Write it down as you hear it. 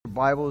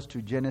Bibles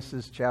to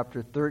Genesis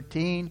chapter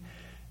 13.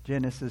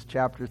 Genesis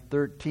chapter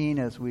 13,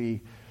 as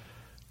we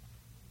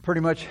pretty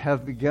much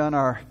have begun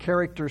our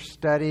character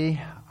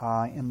study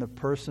in the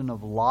person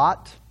of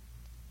Lot.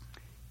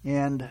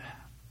 And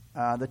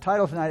the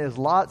title tonight is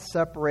Lot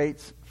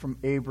Separates from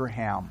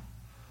Abraham.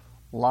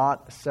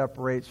 Lot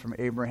separates from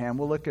Abraham.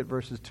 We'll look at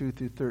verses 2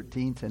 through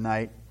 13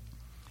 tonight.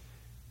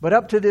 But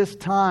up to this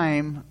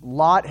time,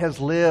 Lot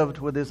has lived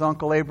with his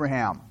uncle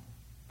Abraham.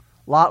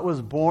 Lot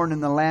was born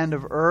in the land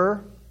of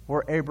Ur,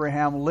 where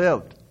Abraham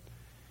lived.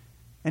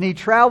 And he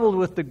traveled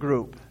with the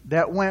group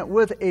that went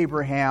with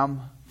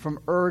Abraham from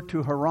Ur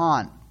to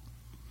Haran.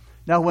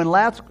 Now, when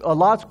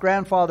Lot's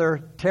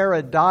grandfather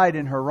Terah died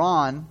in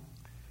Haran,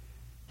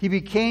 he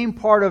became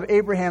part of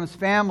Abraham's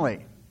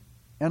family.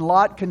 And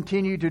Lot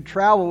continued to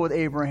travel with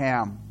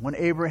Abraham when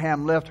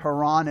Abraham left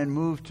Haran and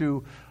moved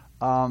to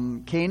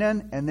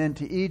Canaan, and then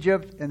to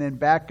Egypt, and then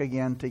back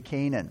again to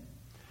Canaan.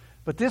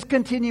 But this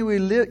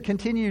continuous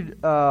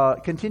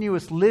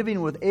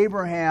living with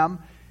Abraham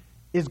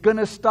is going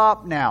to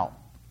stop now.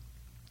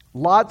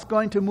 Lot's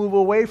going to move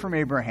away from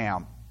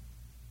Abraham,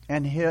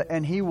 and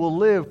he will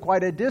live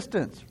quite a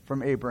distance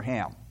from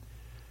Abraham.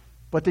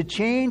 But the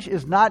change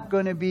is not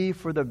going to be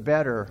for the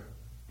better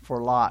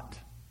for Lot.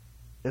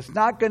 It's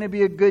not going to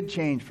be a good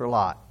change for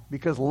Lot,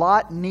 because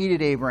Lot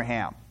needed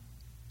Abraham.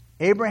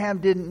 Abraham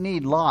didn't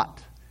need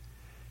Lot.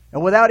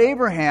 And without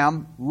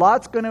Abraham,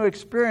 Lot's going to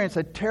experience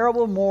a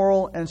terrible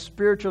moral and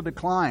spiritual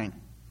decline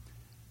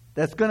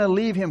that's going to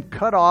leave him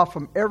cut off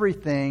from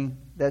everything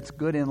that's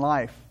good in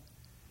life.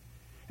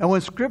 And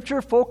when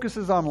Scripture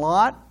focuses on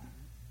Lot,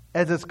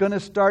 as it's going to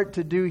start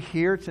to do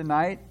here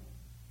tonight,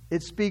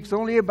 it speaks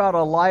only about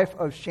a life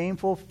of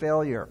shameful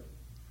failure.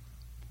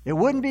 It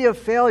wouldn't be a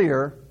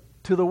failure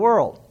to the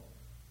world,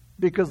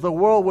 because the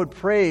world would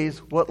praise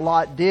what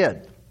Lot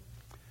did.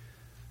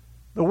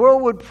 The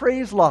world would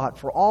praise Lot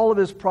for all of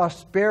his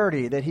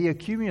prosperity that he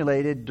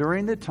accumulated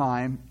during the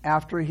time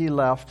after he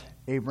left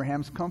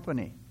Abraham's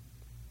company.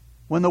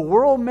 When the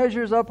world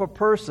measures up a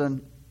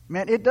person,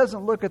 man, it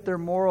doesn't look at their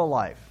moral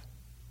life.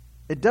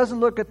 It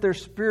doesn't look at their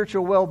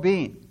spiritual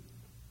well-being.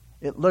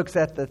 It looks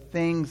at the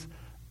things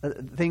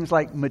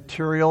like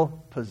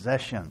material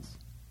possessions,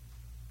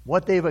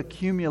 what they've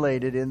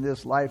accumulated in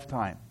this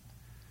lifetime.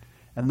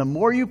 And the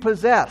more you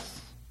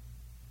possess,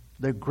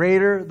 the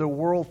greater the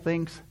world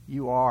thinks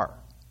you are.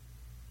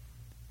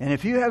 And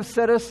if you have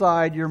set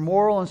aside your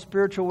moral and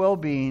spiritual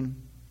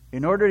well-being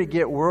in order to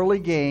get worldly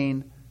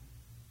gain,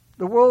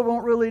 the world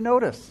won't really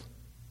notice.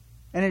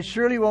 And it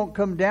surely won't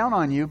come down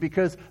on you,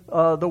 because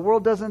the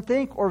world doesn't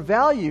think or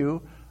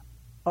value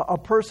a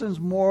person's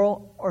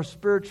moral or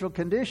spiritual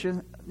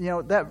condition,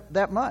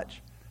 that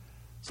much.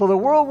 So the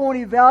world won't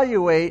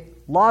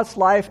evaluate Lot's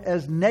life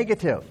as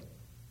negative,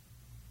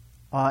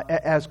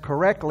 as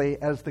correctly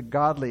as the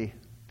godly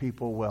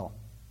people will.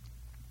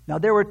 Now,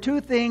 there were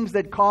two things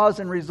that caused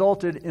and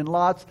resulted in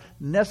Lot's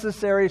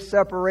necessary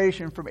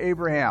separation from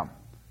Abraham.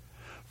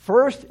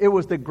 First, it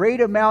was the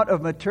great amount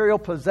of material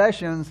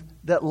possessions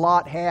that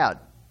Lot had.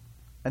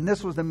 And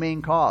this was the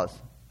main cause.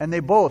 And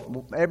they both,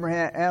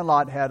 Abraham and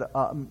Lot, had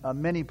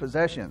many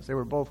possessions. They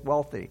were both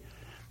wealthy.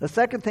 The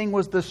second thing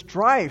was the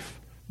strife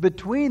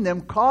between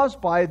them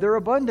caused by their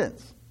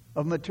abundance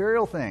of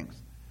material things.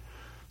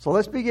 So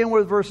let's begin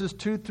with verses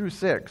 2 through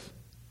 6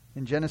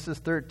 in Genesis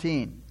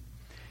 13.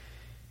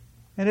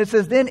 And it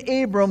says, Then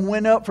Abram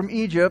went up from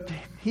Egypt,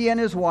 he and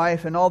his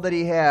wife and all that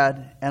he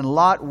had, and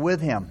Lot with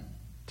him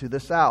to the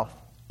south.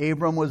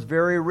 Abram was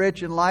very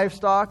rich in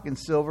livestock, in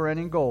silver, and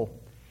in gold.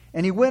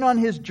 And he went on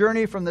his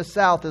journey from the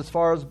south as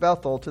far as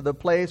Bethel, to the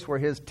place where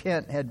his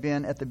tent had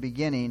been at the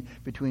beginning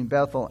between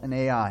Bethel and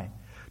Ai,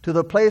 to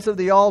the place of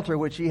the altar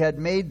which he had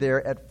made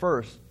there at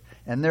first.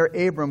 And there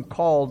Abram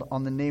called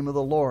on the name of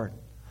the Lord.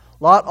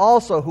 Lot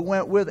also, who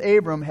went with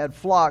Abram, had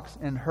flocks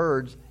and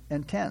herds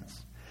and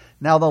tents.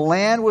 Now the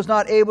land was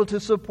not able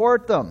to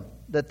support them,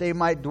 that they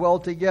might dwell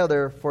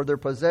together, for their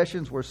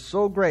possessions were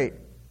so great,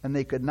 and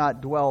they could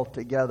not dwell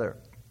together.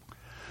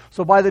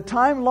 So by the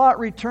time Lot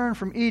returned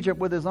from Egypt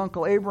with his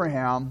uncle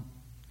Abraham,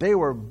 they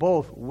were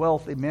both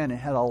wealthy men and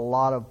had a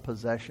lot of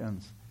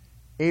possessions.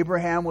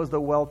 Abraham was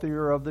the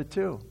wealthier of the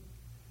two.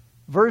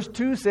 Verse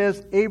 2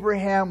 says,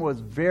 Abraham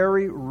was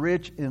very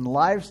rich in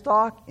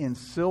livestock, in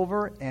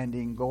silver, and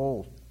in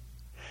gold.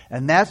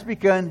 And that's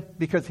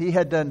because he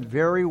had done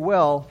very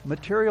well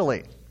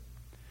materially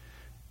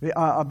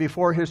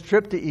before his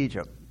trip to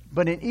Egypt.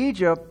 But in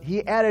Egypt,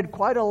 he added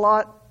quite a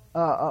lot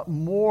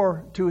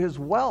more to his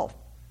wealth.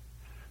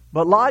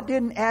 But Lot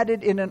didn't add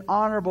it in an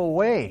honorable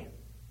way.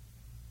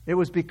 It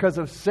was because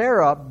of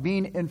Sarah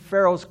being in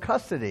Pharaoh's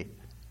custody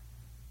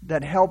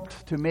that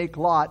helped to make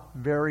Lot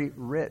very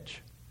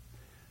rich.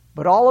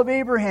 But all of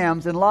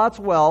Abraham's and Lot's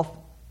wealth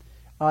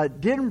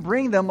didn't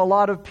bring them a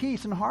lot of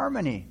peace and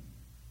harmony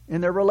in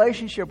their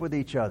relationship with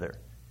each other.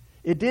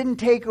 It didn't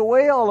take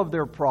away all of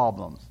their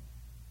problems.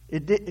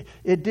 It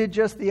did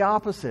just the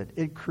opposite.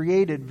 It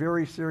created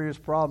very serious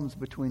problems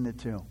between the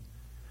two.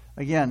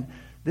 Again,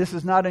 this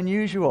is not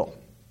unusual,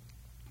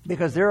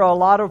 because there are a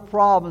lot of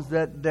problems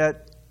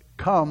that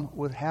come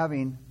with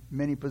having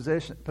many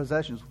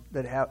possessions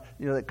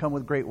that come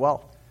with great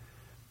wealth.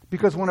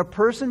 Because when a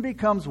person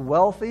becomes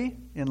wealthy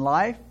in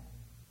life,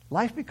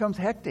 life becomes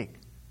hectic.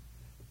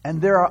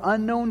 And there are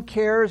unknown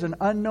cares and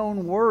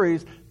unknown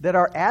worries that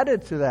are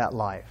added to that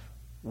life.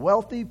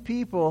 Wealthy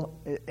people,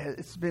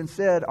 it's been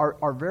said,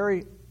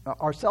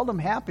 are seldom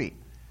happy.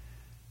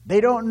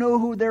 They don't know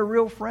who their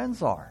real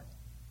friends are.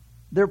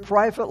 Their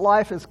private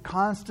life is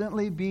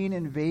constantly being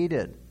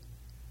invaded.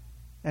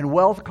 And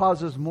wealth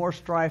causes more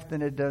strife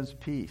than it does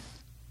peace.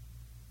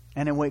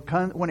 And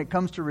when it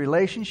comes to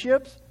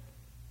relationships,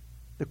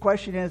 the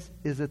question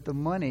is it the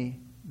money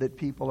that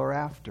people are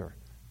after?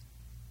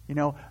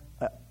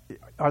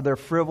 Are there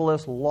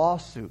frivolous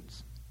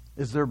lawsuits?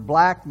 Is there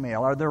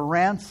blackmail? Are there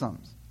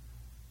ransoms?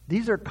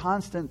 These are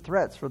constant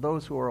threats for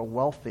those who are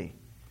wealthy.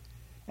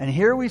 And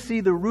here we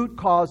see the root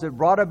cause that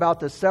brought about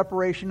the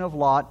separation of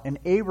Lot and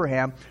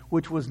Abraham,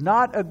 which was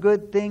not a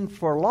good thing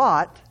for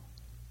Lot,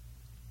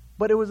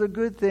 but it was a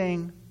good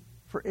thing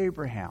for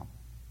Abraham.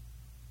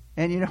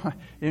 And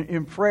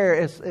in prayer,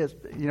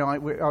 I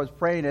was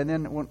praying, and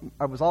then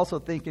I was also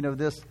thinking of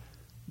this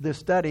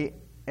study,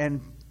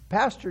 and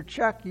Pastor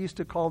Chuck used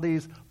to call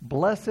these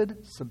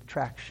blessed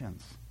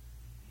subtractions.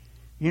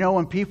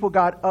 When people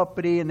got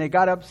uppity and they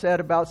got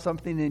upset about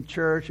something in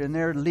church and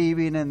they're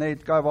leaving and they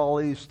got all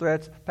these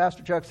threats,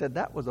 Pastor Chuck said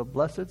that was a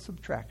blessed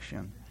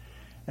subtraction.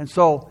 And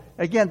so,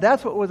 again,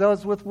 that's what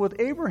was with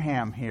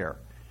Abraham here.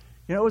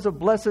 It was a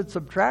blessed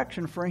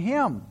subtraction for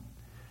him.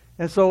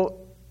 And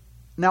so,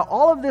 now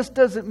all of this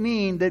doesn't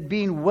mean that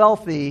being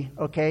wealthy,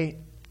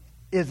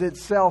 is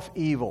itself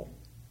evil.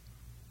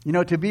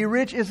 To be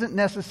rich isn't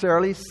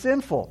necessarily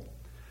sinful.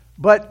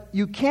 But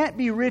you can't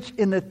be rich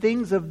in the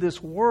things of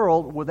this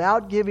world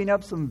without giving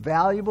up some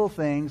valuable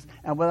things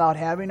and without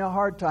having a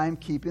hard time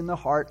keeping the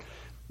heart,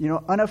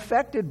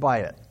 unaffected by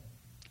it.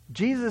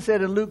 Jesus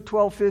said in Luke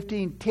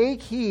 12:15,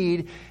 "Take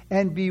heed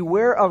and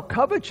beware of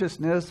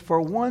covetousness,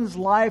 for one's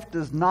life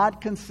does not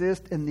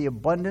consist in the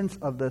abundance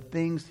of the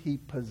things he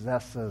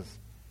possesses."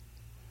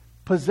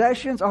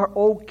 Possessions are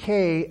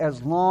okay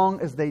as long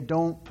as they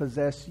don't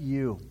possess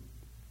you,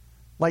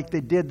 like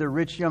they did the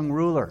rich young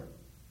ruler.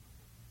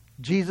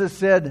 Jesus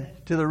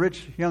said to the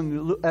rich young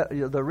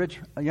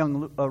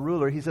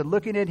ruler, he said,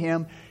 looking at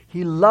him,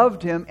 he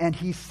loved him, and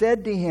he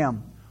said to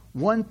him,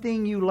 "One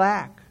thing you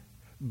lack.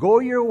 Go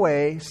your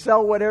way,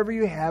 sell whatever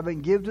you have,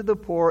 and give to the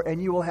poor, and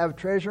you will have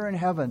treasure in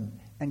heaven.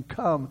 And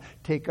come,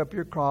 take up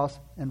your cross,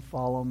 and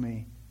follow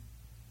me."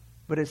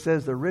 But it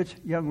says the rich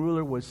young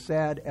ruler was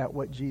sad at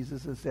what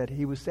Jesus had said.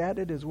 He was sad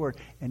at his word,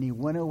 and he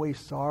went away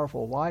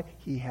sorrowful. Why?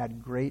 He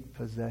had great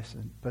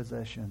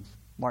possessions.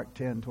 Mark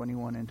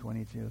 10:21 and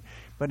 22.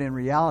 But in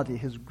reality,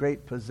 his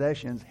great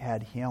possessions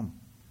had him.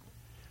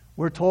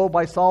 We're told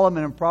by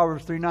Solomon in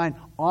Proverbs 3:9,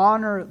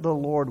 honor the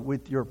Lord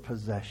with your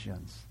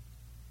possessions.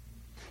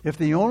 If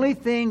the only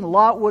thing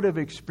Lot would have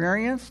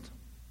experienced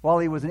while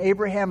he was in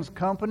Abraham's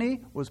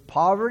company was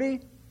poverty,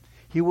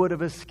 he would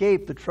have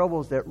escaped the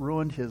troubles that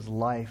ruined his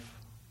life.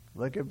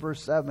 Look at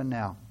verse 7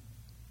 now.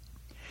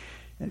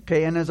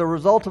 And as a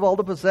result of all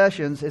the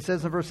possessions, it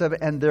says in verse 7,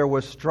 "And there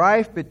was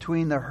strife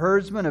between the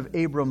herdsmen of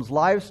Abram's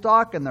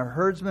livestock and the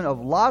herdsmen of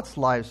Lot's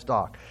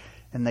livestock.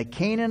 And the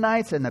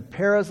Canaanites and the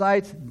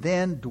Perizzites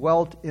then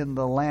dwelt in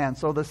the land."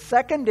 So the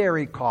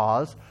secondary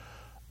cause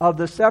of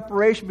the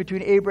separation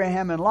between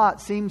Abraham and Lot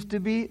seems to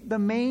be the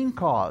main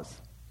cause.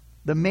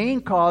 The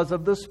main cause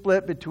of the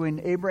split between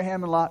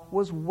Abraham and Lot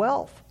was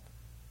wealth.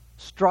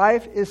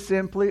 Strife is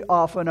simply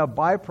often a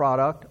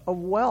byproduct of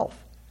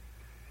wealth.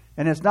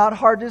 And it's not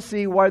hard to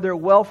see why their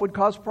wealth would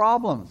cause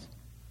problems.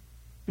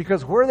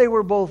 Because where they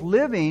were both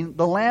living,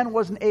 the land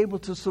wasn't able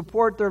to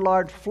support their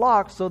large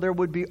flocks, so there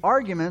would be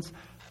arguments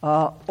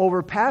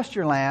over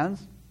pasture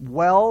lands,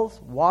 wells,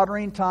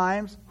 watering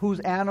times, whose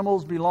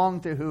animals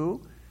belonged to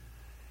who.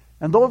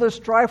 And though the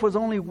strife was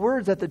only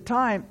words at the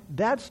time,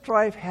 that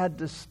strife had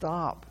to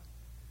stop.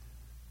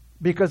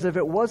 Because if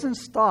it wasn't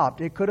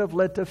stopped, it could have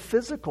led to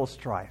physical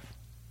strife.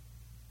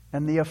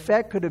 And the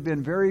effect could have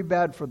been very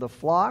bad for the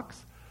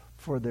flocks,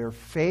 for their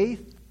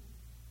faith,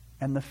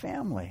 and the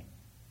family.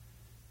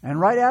 And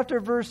right after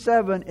verse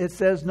 7, it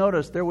says,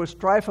 notice, there was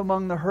strife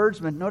among the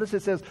herdsmen. Notice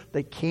it says,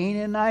 the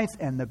Canaanites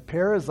and the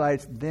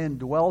Perizzites then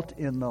dwelt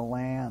in the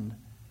land.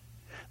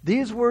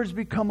 These words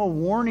become a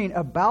warning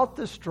about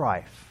the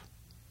strife.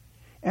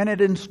 And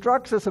it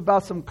instructs us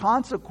about some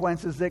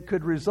consequences that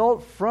could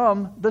result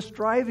from the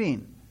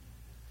striving.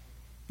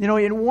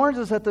 It warns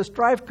us that the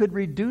strife could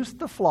reduce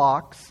the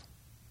flocks.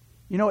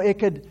 It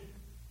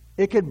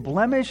could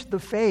blemish the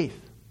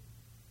faith.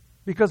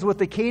 Because with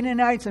the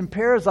Canaanites and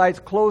Perizzites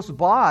close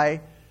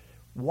by,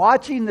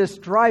 watching this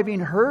striving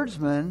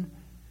herdsman,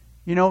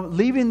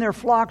 leaving their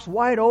flocks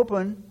wide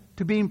open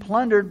to being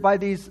plundered by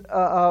these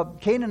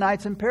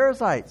Canaanites and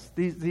Perizzites,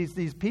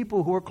 these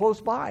people who are close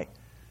by.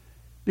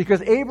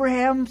 Because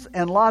Abraham's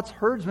and Lot's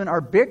herdsmen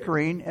are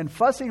bickering and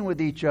fussing with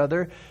each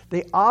other,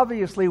 they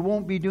obviously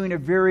won't be doing a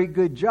very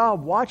good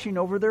job watching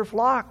over their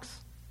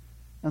flocks.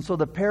 And so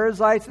the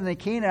Perizzites and the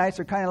Canaanites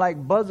are kind of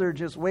like buzzards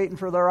just waiting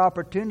for their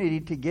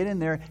opportunity to get in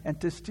there and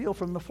to steal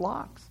from the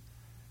flocks.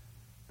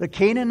 The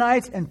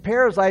Canaanites and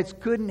Perizzites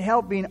couldn't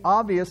help being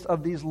obvious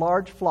of these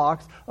large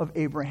flocks of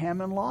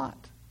Abraham and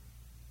Lot.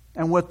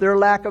 And with their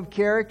lack of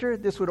character,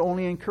 this would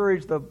only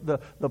encourage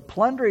the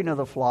plundering of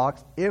the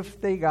flocks if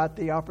they got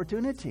the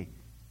opportunity.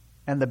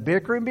 And the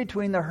bickering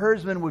between the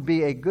herdsmen would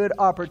be a good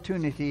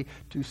opportunity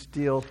to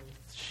steal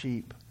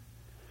sheep.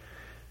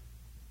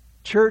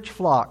 Church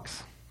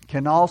flocks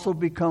can also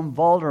become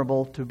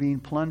vulnerable to being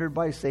plundered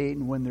by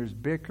Satan when there's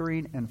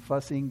bickering and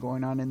fussing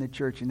going on in the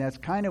church. And that's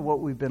kind of what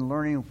we've been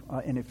learning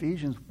in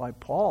Ephesians by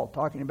Paul,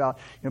 talking about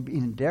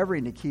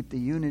endeavoring to keep the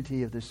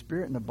unity of the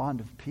Spirit and the bond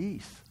of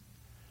peace.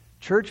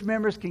 Church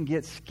members can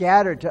get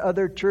scattered to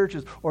other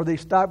churches, or they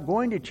stop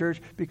going to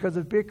church because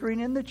of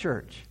bickering in the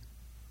church.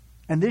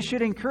 And this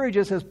should encourage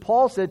us, as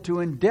Paul said, to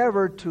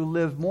endeavor to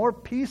live more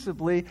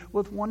peaceably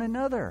with one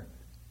another.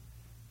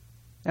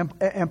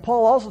 And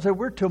Paul also said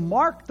we're to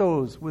mark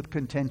those with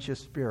contentious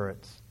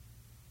spirits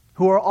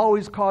who are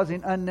always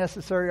causing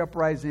unnecessary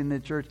uprising in the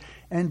church,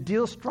 and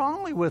deal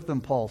strongly with them,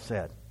 Paul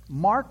said.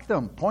 Mark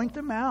them, point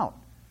them out,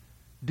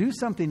 do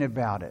something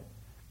about it.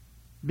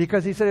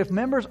 Because he said if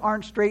members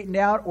aren't straightened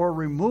out or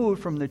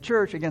removed from the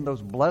church, again,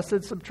 those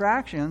blessed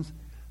subtractions,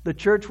 the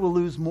church will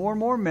lose more and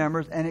more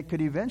members, and it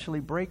could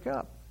eventually break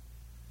up.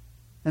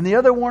 And the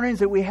other warnings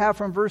that we have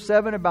from verse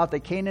 7 about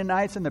the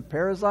Canaanites and the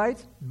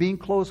Perizzites being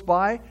close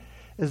by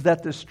is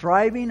that the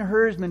striving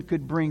herdsman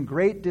could bring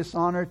great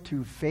dishonor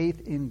to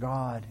faith in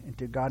God and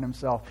to God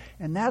Himself.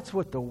 And that's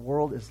what the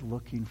world is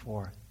looking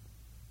for.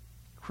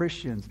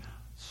 Christians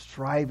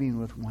striving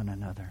with one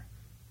another.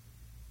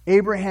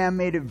 Abraham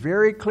made it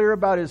very clear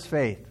about his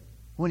faith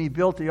when he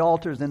built the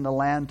altars in the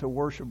land to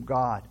worship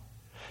God.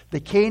 The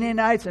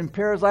Canaanites and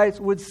Perizzites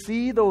would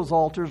see those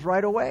altars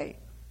right away.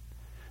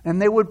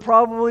 And they would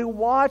probably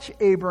watch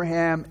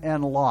Abraham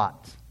and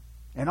Lot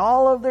and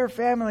all of their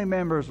family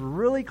members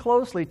really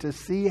closely to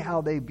see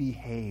how they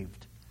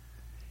behaved.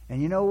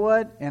 And you know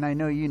what? And I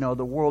know you know,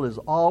 the world is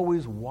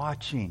always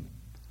watching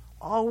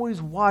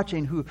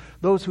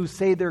those who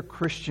say they're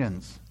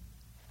Christians.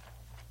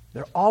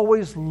 They're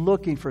always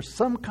looking for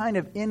some kind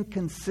of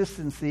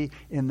inconsistency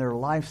in their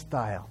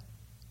lifestyle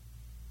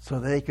so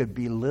they could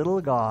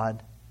belittle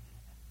God.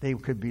 They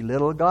could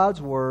belittle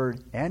God's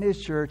Word and His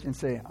church and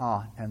say,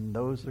 and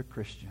those are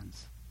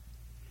Christians.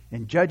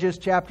 In Judges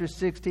chapter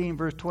 16,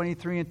 verse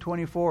 23 and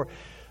 24,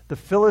 the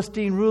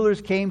Philistine rulers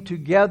came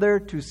together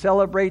to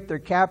celebrate their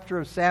capture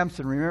of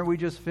Samson. Remember, we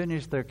just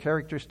finished their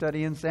character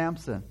study in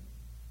Samson.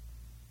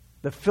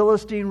 The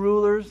Philistine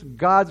rulers,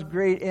 God's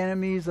great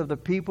enemies of the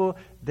people,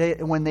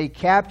 when they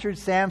captured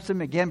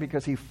Samson, again,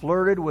 because he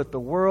flirted with the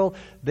world,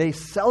 they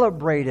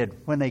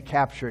celebrated when they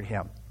captured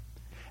him.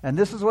 And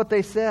this is what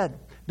they said.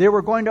 They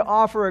were going to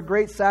offer a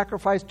great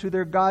sacrifice to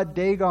their god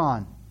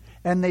Dagon.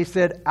 And they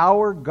said,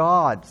 our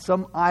God,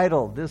 some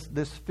idol, this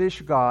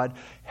fish god,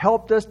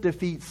 helped us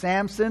defeat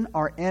Samson,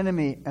 our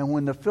enemy. And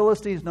when the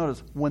Philistines,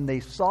 notice, when they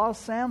saw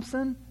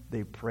Samson,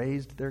 they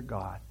praised their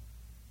God.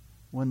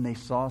 When they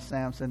saw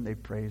Samson, they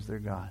praised their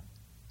God.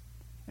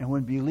 And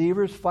when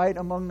believers fight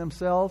among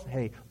themselves,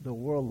 hey, the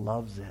world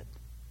loves it.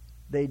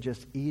 They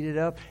just eat it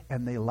up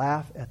and they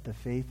laugh at the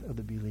faith of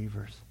the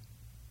believers.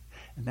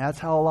 And that's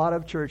how a lot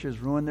of churches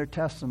ruin their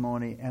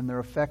testimony and their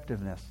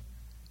effectiveness.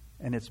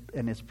 And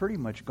it's pretty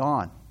much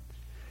gone.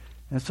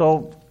 And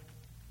so,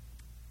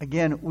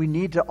 again, we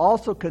need to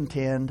also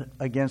contend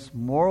against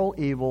moral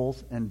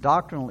evils and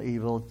doctrinal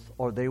evils,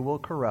 or they will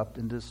corrupt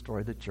and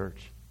destroy the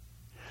church.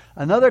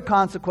 Another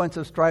consequence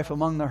of strife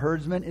among the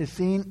herdsmen is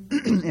seen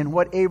in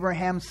what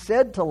Abraham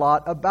said to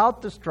Lot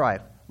about the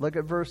strife. Look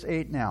at verse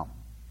 8 now.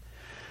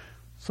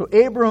 So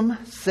Abram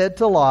said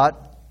to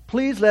Lot,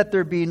 please let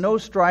there be no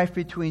strife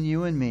between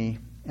you and me,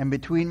 and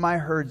between my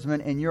herdsmen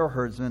and your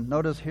herdsmen.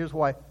 Notice, here's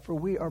why. For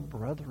we are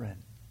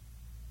brethren.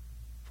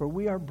 For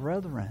we are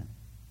brethren.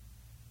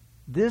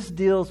 This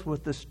deals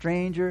with the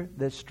stranger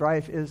that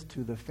strife is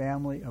to the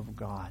family of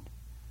God.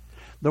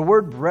 The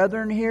word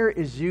brethren here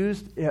is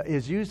used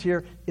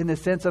here in the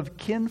sense of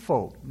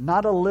kinfolk,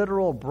 not a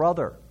literal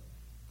brother.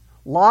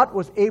 Lot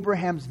was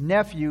Abraham's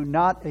nephew,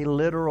 not a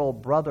literal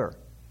brother.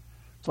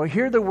 So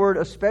here the word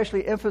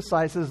especially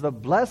emphasizes the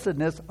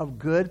blessedness of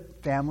good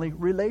family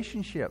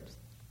relationships.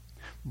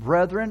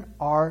 Brethren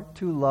are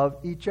to love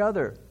each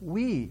other.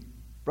 We,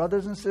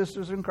 brothers and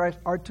sisters in Christ,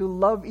 are to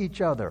love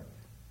each other.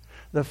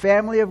 The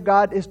family of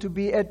God is to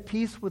be at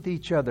peace with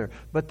each other.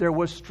 But there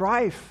was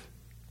strife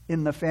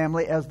in the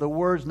family, as the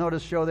words,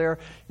 notice, show there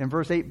in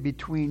verse 8,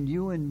 between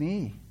you and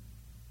me.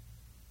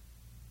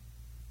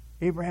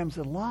 Abraham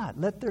said, Lot,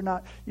 let there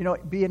not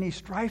be any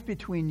strife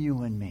between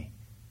you and me.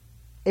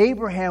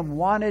 Abraham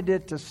wanted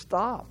it to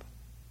stop.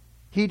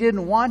 He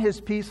didn't want his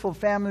peaceful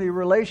family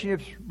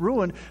relationships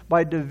ruined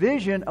by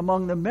division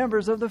among the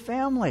members of the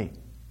family.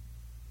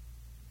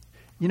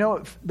 You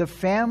know, the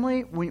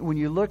family, when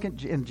you look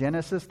in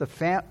Genesis, the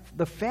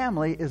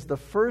family is the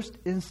first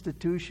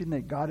institution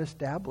that God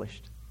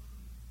established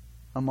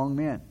among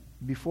men,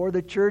 before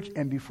the church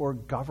and before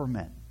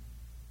government.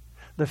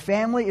 The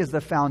family is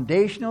the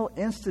foundational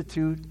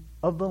institute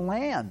of the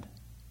land.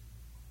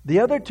 The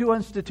other two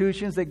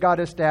institutions that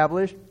God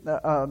established,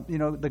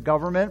 the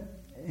government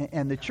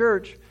and the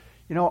church,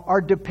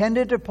 are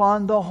dependent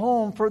upon the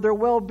home for their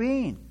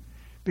well-being.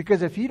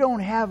 Because if you don't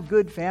have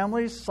good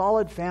families,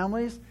 solid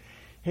families,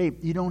 hey,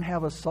 you don't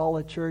have a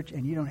solid church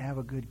and you don't have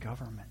a good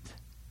government.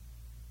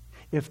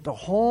 If the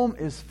home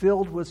is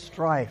filled with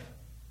strife,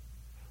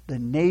 the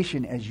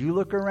nation, as you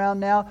look around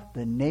now,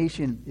 the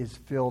nation is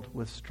filled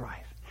with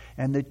strife.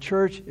 And the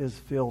church is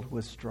filled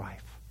with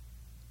strife.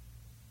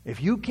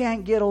 If you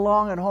can't get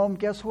along at home,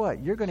 guess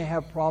what? You're going to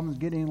have problems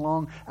getting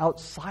along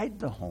outside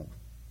the home.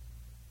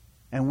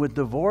 And with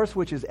divorce,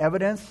 which is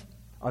evidence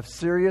of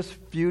serious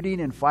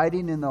feuding and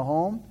fighting in the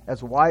home,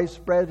 as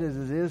widespread as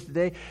it is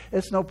today,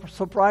 it's no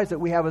surprise that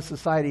we have a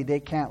society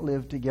that can't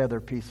live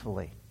together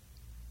peacefully.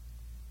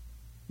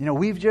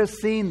 We've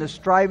just seen the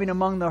striving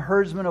among the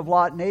herdsmen of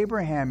Lot and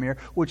Abraham here,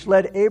 which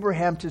led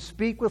Abraham to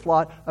speak with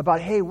Lot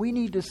about, hey, we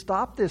need to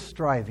stop this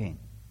striving.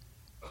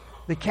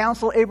 The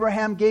counsel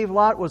Abraham gave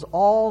Lot was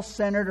all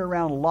centered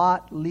around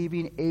Lot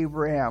leaving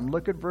Abraham.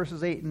 Look at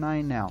verses 8 and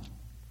 9 now.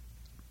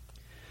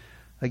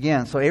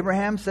 Again, so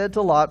Abraham said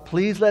to Lot,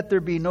 please let there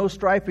be no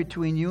strife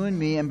between you and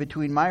me and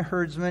between my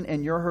herdsmen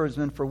and your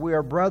herdsmen, for we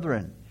are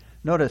brethren.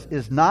 Notice,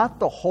 is not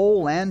the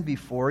whole land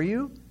before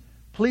you?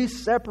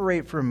 Please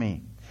separate from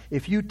me.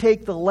 If you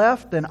take the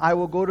left, then I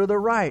will go to the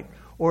right.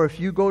 Or if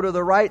you go to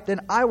the right, then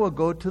I will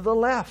go to the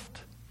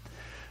left.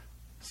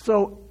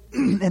 So,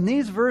 in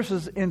these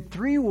verses, in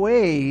three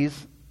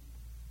ways,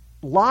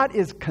 Lot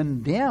is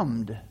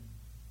condemned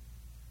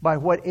by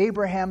what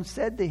Abraham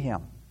said to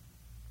him.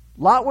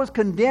 Lot was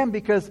condemned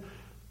because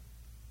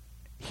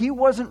he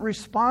wasn't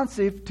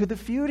responsive to the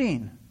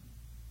feuding.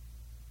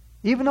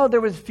 Even though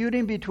there was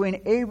feuding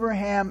between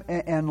Abraham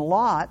and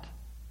Lot,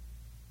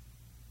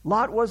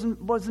 Lot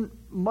wasn't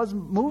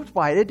moved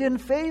by it. It didn't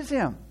faze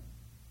him.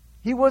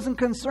 He wasn't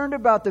concerned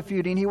about the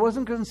feuding. He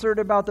wasn't concerned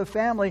about the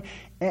family,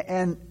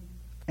 and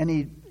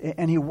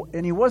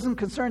he wasn't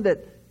concerned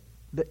that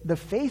the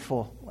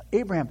faithful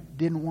Abraham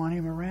didn't want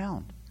him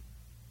around.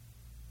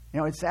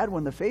 It's sad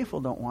when the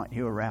faithful don't want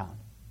you around,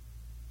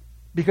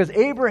 because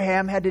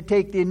Abraham had to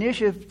take the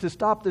initiative to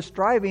stop the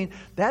striving.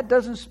 That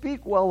doesn't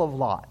speak well of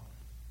Lot.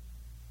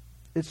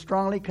 It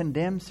strongly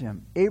condemns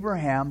him.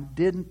 Abraham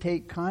didn't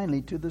take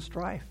kindly to the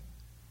strife.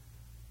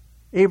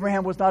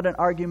 Abraham was not an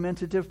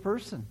argumentative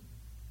person.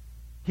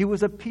 He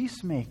was a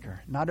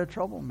peacemaker, not a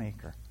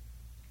troublemaker.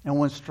 And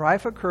when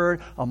strife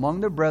occurred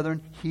among the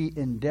brethren, he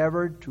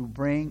endeavored to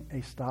bring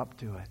a stop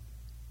to it.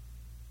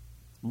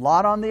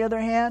 Lot, on the other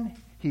hand,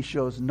 he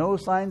shows no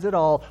signs at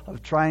all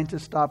of trying to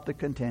stop the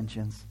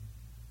contentions.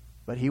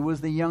 But he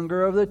was the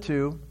younger of the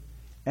two,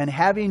 and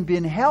having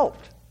been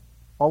helped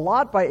a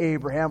lot by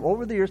Abraham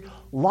over the years,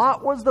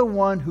 Lot was the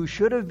one who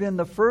should have been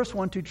the first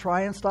one to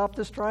try and stop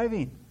the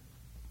striving.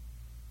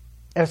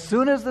 As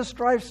soon as the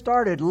strife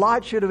started,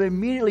 Lot should have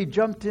immediately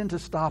jumped in to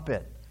stop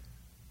it.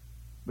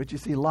 But you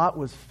see, Lot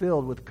was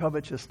filled with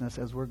covetousness,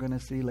 as we're going to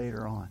see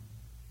later on.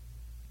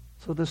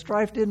 So the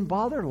strife didn't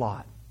bother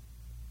Lot.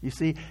 You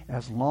see,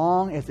 as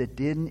long as it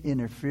didn't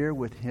interfere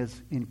with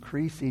his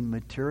increasing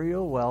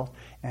material wealth,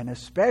 and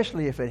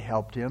especially if it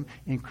helped him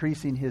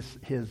increasing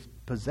his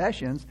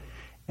possessions,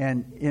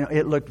 and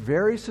it looked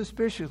very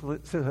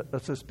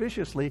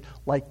suspiciously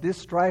like this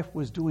strife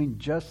was doing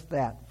just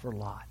that for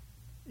Lot.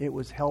 It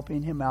was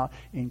helping him out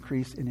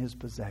increase in his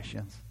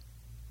possessions.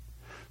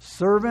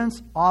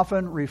 Servants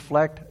often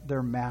reflect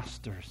their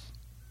masters.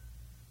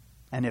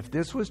 And if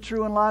this was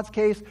true in Lot's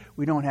case,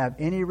 we don't have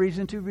any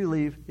reason to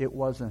believe it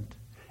wasn't.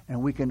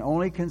 And we can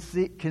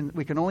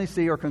only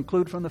see or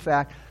conclude from the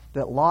fact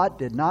that Lot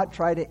did not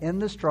try to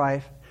end the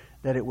strife,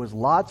 that it was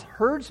Lot's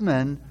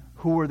herdsmen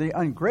who were the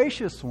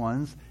ungracious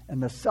ones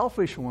and the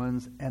selfish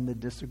ones and the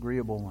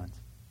disagreeable ones.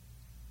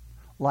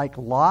 Like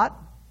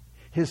Lot,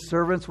 his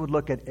servants would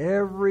look at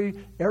every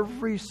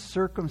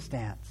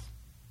circumstance,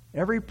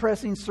 every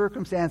pressing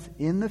circumstance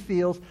in the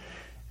fields.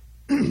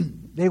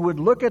 They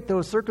would look at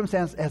those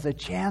circumstances as a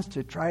chance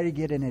to try to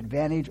get an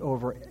advantage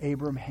over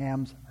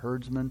Abraham's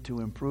herdsmen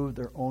to improve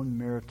their own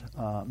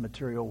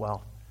material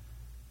wealth.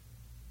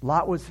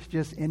 Lot was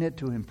just in it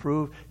to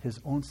improve his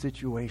own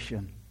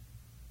situation.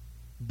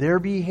 Their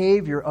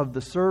behavior of the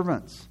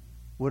servants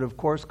would, of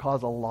course,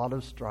 cause a lot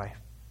of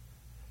strife.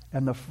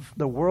 And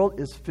the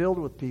world is filled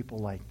with people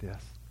like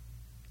this,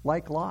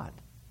 like Lot.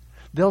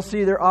 They'll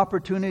see their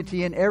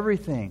opportunity in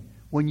everything.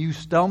 When you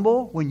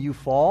stumble, when you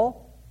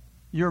fall,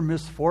 your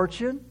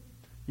misfortune,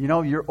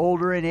 you're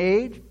older in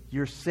age,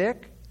 you're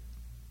sick,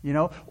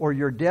 or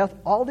your death.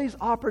 All these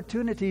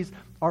opportunities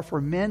are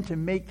for men to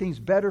make things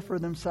better for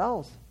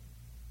themselves.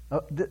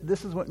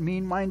 This is what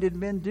mean-minded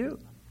men do.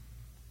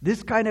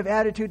 This kind of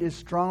attitude is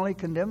strongly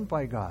condemned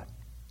by God.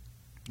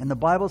 And the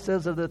Bible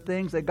says of the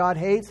things that God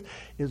hates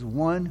is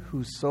one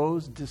who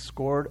sows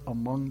discord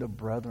among the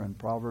brethren.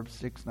 Proverbs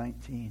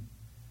 6:19.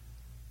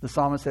 The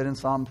psalmist said in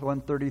Psalm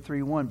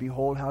 133:1,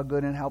 "Behold how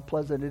good and how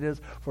pleasant it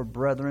is for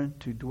brethren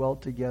to dwell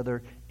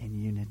together in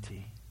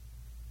unity."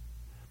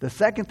 The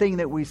second thing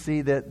that we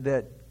see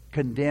that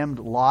condemned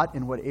Lot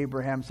in what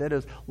Abraham said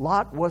is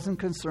Lot wasn't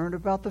concerned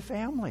about the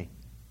family.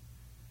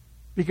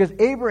 Because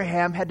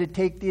Abraham had to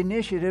take the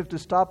initiative to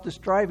stop the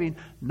striving,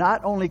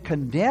 not only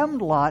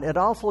condemned Lot, it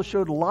also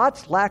showed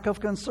Lot's lack of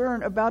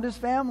concern about his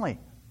family.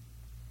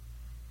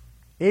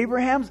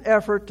 Abraham's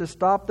effort to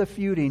stop the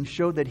feuding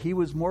showed that he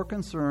was more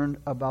concerned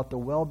about the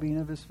well-being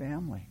of his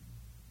family.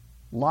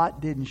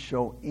 Lot didn't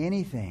show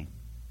anything.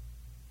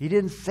 He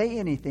didn't say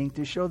anything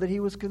to show that he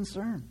was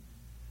concerned.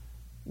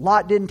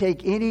 Lot didn't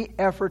take any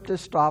effort to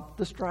stop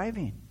the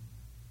striving,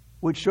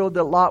 which showed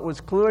that Lot was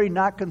clearly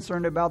not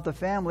concerned about the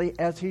family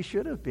as he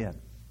should have been.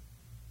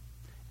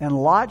 And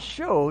Lot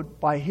showed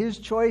by his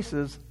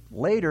choices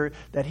later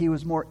that he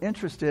was more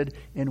interested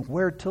in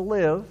where to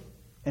live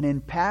and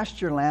in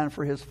pasture land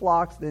for his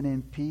flocks than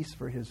in peace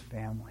for his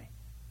family.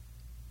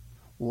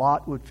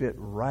 Lot would fit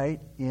right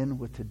in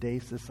with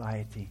today's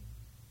society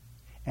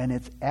and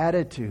its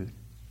attitude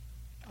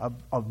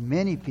of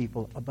many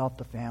people about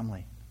the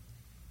family.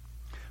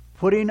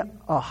 Putting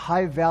a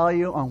high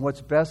value on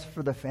what's best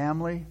for the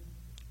family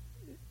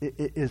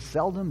is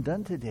seldom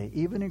done today,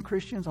 even in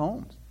Christians'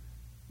 homes,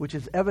 which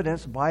is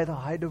evidenced by the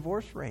high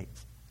divorce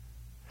rates.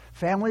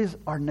 Families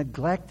are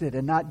neglected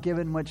and not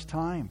given much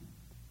time.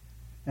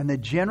 And the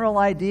general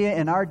idea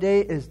in our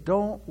day is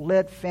don't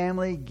let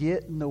family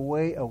get in the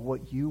way of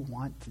what you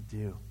want to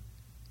do.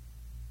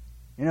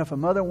 You know, if a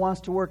mother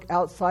wants to work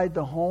outside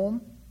the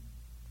home,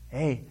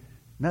 hey,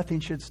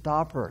 nothing should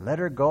stop her. Let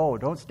her go.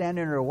 Don't stand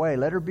in her way.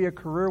 Let her be a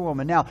career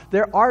woman. Now,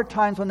 there are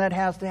times when that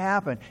has to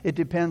happen. It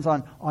depends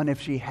on if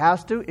she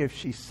has to, if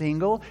she's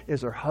single,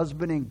 is her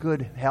husband in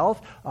good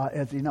health,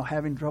 is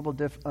having trouble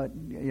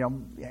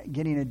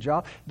getting a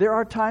job. There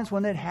are times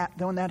when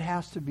that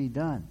has to be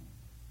done.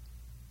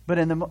 But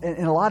in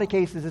a lot of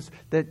cases, it's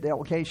that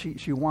okay,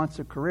 she wants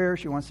a career,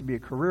 she wants to be a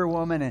career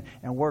woman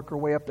and work her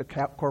way up the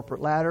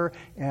corporate ladder,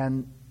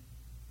 and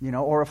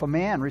or if a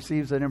man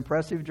receives an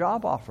impressive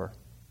job offer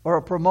or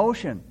a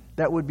promotion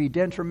that would be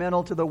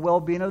detrimental to the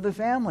well-being of the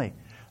family,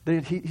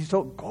 he's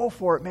told, go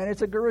for it, man.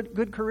 It's a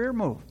good career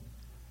move.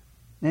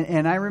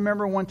 And I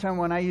remember one time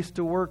when I used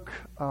to work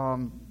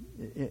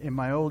in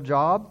my old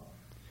job,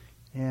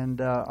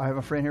 and I have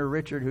a friend here,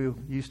 Richard, who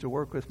used to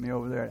work with me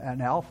over there at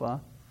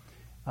Alpha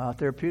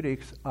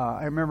Therapeutics.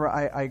 I remember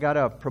I got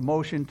a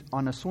promotion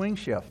on a swing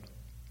shift,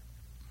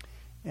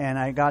 and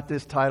I got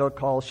this title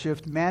called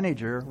shift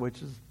manager,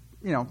 which is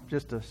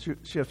just a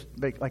shift,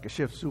 like a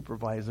shift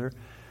supervisor.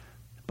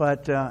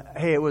 But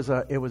hey, it was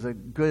a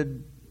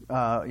good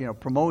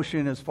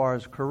promotion as far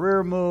as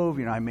career move.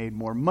 I made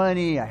more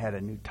money. I had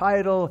a new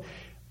title,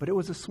 but it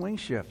was a swing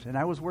shift, and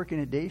I was working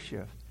a day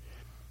shift.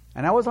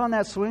 And I was on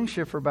that swing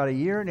shift for about a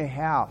year and a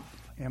half,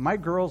 and my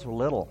girls were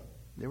little.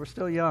 They were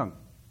still young.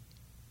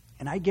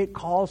 And I get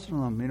calls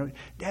from them,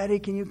 Daddy,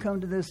 can you come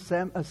to this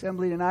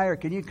assembly tonight, or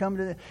can you come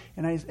to the?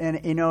 And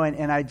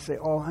I'd say,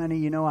 oh,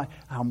 honey,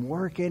 I'm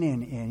working,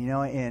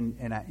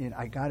 and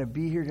I got to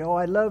be here. Oh,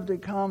 I'd love to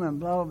come, and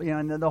blah, blah,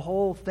 and the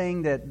whole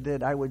thing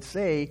that I would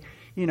say,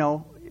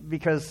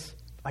 because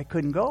I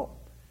couldn't go.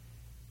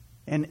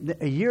 And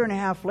a year and a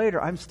half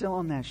later, I'm still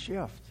on that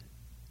shift,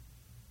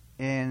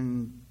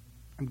 and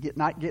I'm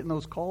not getting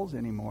those calls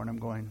anymore. And I'm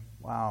going,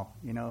 wow,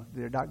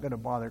 they're not going to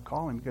bother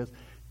calling because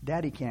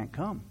Daddy can't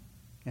come.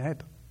 And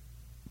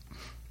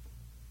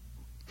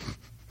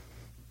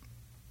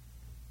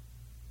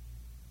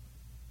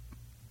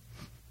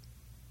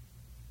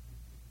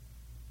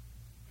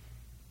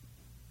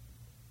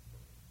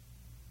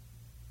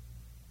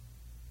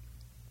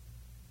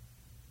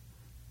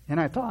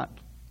I thought,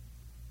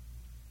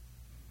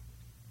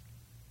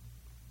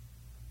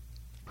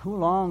 who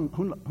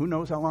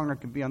knows how long I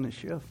could be on this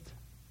shift?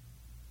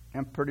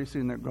 And pretty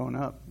soon they're grown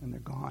up and they're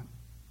gone.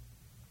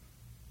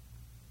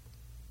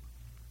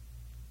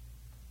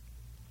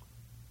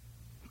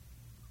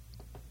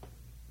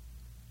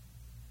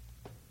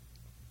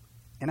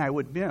 And I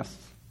would miss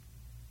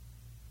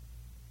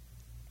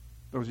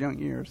those young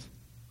years.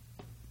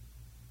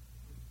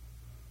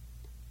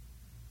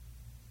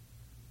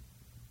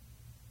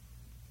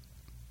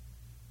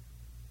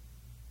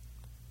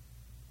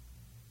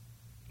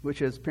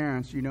 Which, as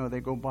parents, they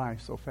go by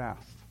so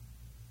fast.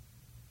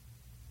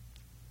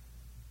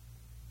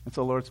 And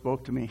so the Lord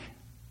spoke to me.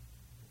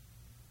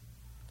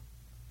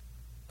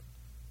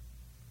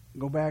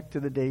 Go back to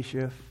the day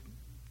shift,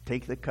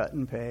 take the cut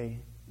and pay,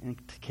 and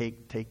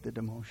take the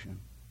demotion.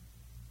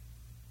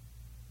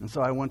 And so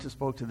I went to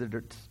speak to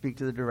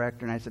the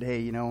director, and I said,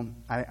 hey,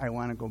 I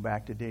want to go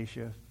back to day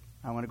shift.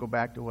 I want to go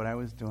back to what I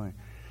was doing.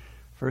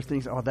 First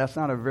thing, that's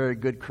not a very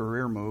good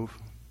career move.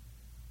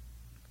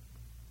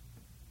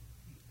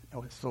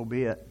 Oh, so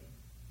be it.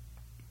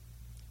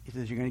 He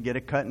says, you're going to get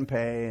a cut and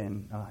pay,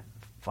 and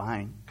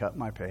fine, cut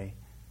my pay.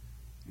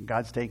 And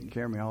God's taken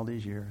care of me all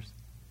these years.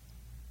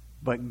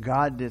 But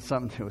God did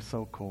something that was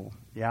so cool.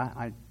 Yeah,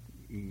 I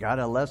got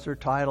a lesser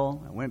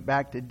title. I went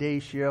back to day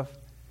shift.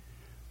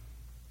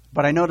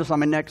 But I noticed on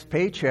my next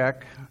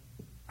paycheck,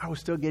 I was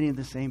still getting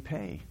the same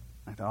pay.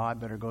 I thought, I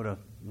better go to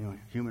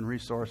human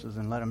resources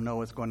and let them know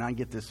what's going on,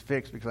 get this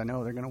fixed, because I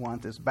know they're going to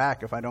want this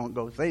back if I don't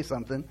go say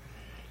something.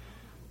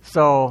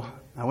 So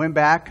I went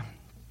back.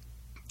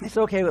 I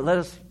said, okay, but let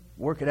us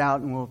work it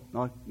out, and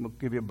we'll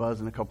give you a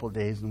buzz in a couple of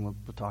days, and we'll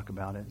talk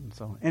about it. And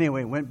so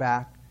anyway, went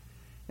back.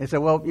 They said,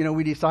 well,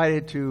 we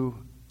decided to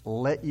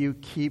let you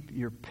keep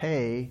your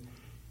pay,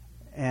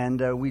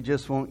 and we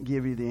just won't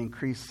give you the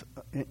increase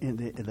in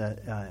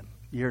the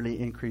yearly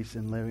increase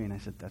in living. I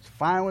said, that's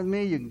fine with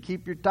me. You can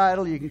keep your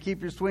title. You can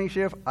keep your swing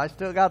shift. I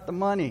still got the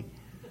money.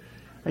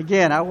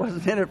 Again, I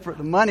wasn't in it for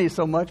the money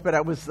so much,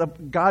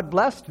 but God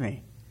blessed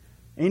me.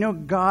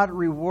 And God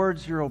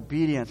rewards your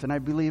obedience, and I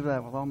believe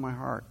that with all my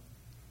heart.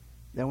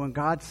 That when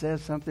God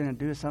says something and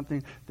do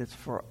something that's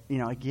for,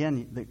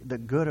 again, the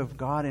good of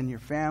God and your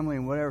family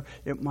and whatever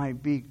it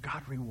might be,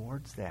 God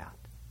rewards that.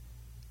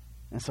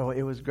 And so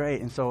it was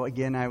great. And so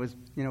again, I was,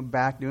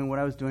 back doing what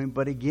I was doing.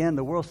 But again,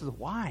 the world says,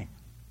 why?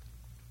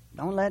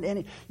 Don't let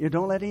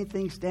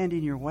anything stand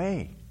in your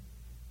way.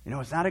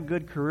 It's not a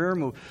good career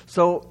move.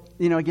 So,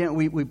 again,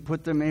 we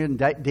put them in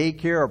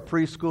daycare or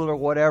preschool or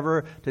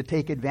whatever to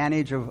take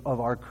advantage of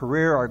our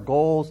career, our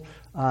goals,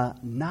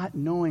 not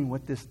knowing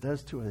what this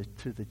does to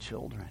the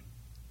children.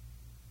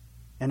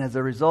 And as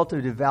a result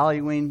of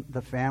devaluing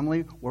the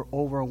family, we're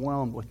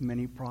overwhelmed with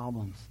many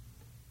problems.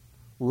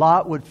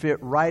 Lot would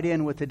fit right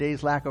in with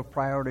today's lack of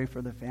priority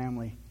for the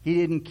family. He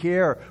didn't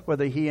care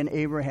whether he and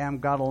Abraham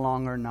got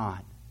along or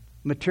not.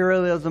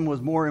 Materialism was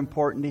more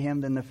important to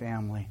him than the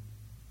family.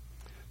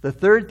 The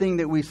third thing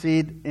that we see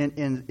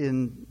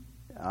in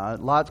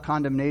Lot's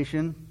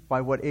condemnation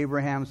by what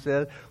Abraham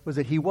said was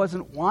that he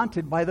wasn't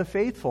wanted by the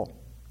faithful.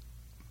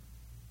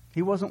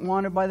 He wasn't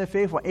wanted by the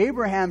faithful.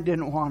 Abraham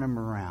didn't want him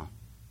around.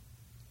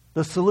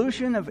 The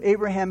solution that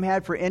Abraham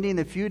had for ending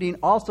the feuding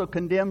also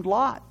condemned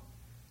Lot.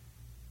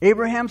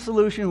 Abraham's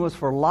solution was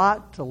for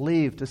Lot to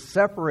leave, to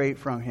separate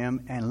from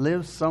him and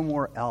live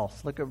somewhere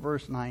else. Look at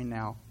verse 9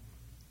 now.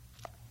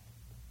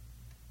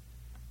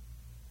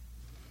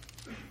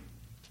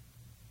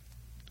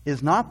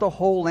 Is not the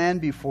whole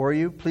land before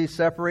you? Please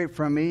separate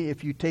from me.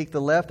 If you take the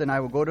left, then I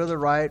will go to the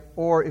right.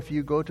 Or if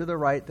you go to the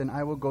right, then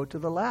I will go to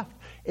the left.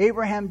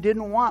 Abraham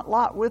didn't want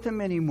Lot with him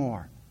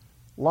anymore.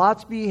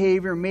 Lot's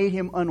behavior made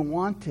him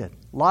unwanted.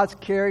 Lot's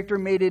character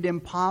made it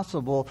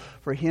impossible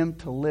for him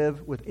to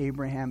live with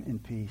Abraham in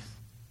peace.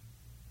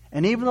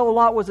 And even though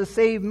Lot was a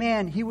saved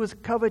man, he was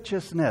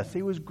covetousness.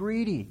 He was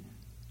greedy.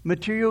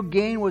 Material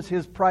gain was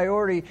his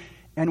priority.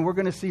 And we're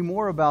going to see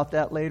more about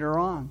that later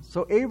on.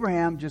 So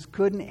Abraham just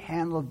couldn't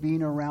handle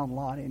being around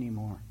Lot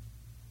anymore.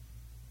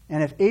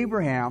 And if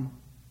Abraham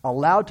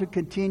allowed to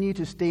continue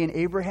to stay in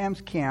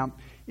Abraham's camp,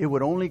 it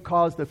would only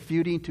cause the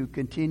feuding to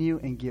continue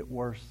and get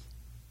worse.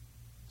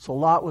 So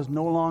Lot was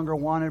no longer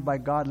wanted by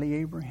godly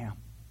Abraham.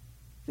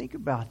 Think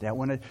about that.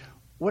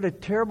 What a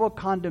terrible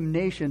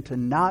condemnation to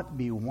not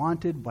be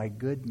wanted by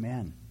good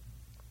men.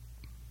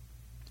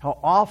 How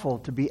awful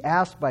to be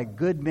asked by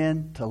good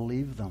men to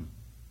leave them.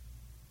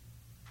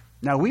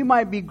 Now, we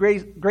might be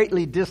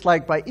greatly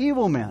disliked by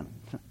evil men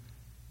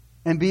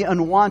and be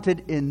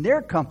unwanted in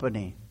their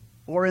company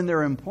or in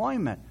their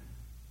employment,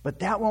 but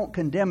that won't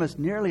condemn us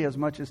nearly as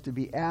much as to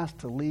be asked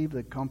to leave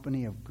the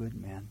company of good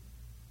men.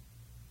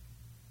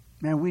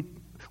 Man,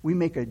 we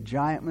make a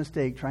giant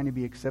mistake trying to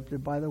be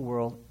accepted by the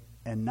world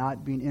and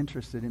not being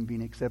interested in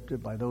being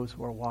accepted by those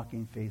who are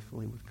walking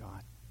faithfully with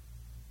God.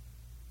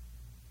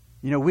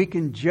 We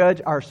can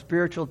judge our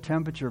spiritual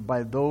temperature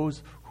by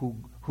those who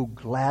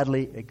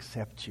gladly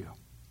accept you.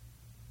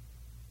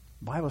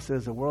 The Bible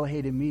says the world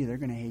hated me, they're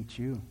going to hate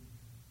you.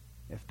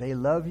 If they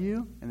love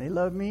you and they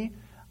love me,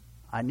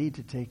 I need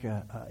to take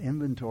an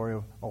inventory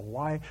of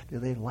why do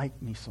they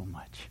like me so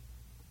much.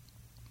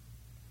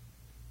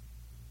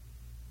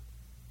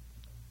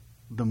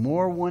 The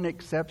more one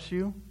accepts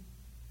you,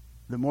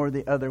 the more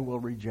the other will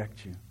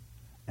reject you.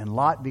 And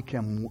Lot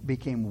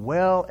became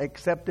well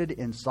accepted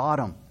in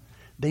Sodom.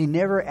 They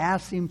never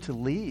asked him to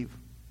leave.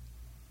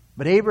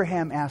 But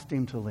Abraham asked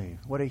him to leave.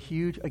 What a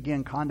huge,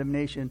 again,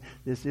 condemnation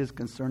this is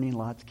concerning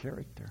Lot's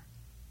character.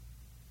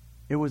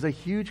 It was a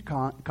huge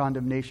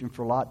condemnation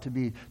for Lot to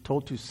be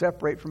told to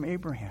separate from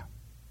Abraham.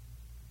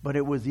 But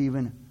it was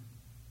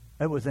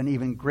an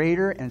even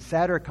greater and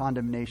sadder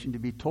condemnation to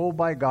be told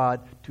by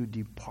God to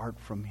depart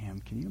from him.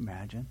 Can you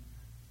imagine?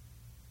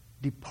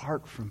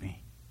 Depart from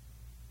me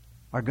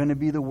are going to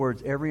be the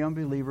words every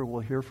unbeliever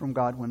will hear from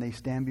God when they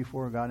stand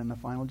before God in the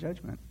final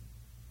judgment.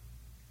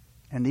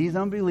 And these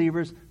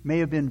unbelievers may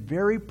have been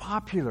very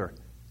popular,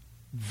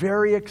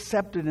 very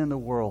accepted in the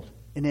world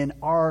and in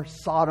our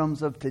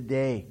Sodoms of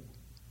today.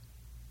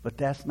 But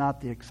that's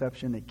not the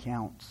exception that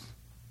counts.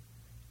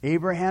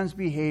 Abraham's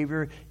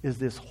behavior is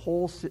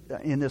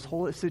in this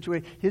whole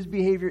situation, his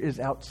behavior is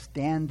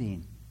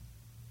outstanding.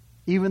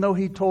 Even though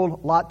he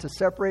told Lot to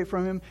separate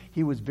from him,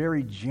 he was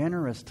very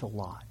generous to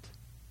Lot.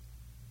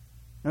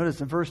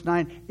 Notice in verse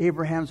 9,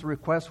 Abraham's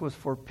request was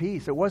for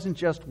peace. It wasn't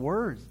just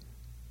words.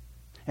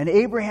 And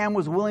Abraham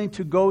was willing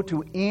to go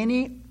to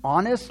any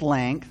honest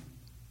length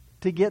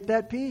to get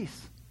that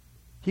peace.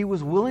 He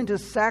was willing to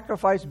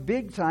sacrifice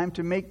big time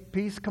to make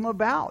peace come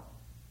about.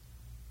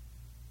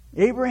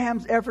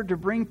 Abraham's effort to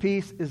bring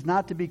peace is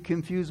not to be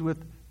confused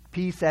with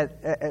peace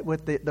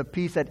with the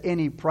peace at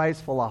any price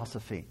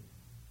philosophy,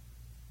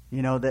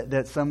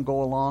 that some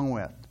go along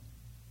with.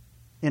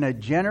 In a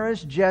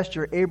generous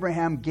gesture,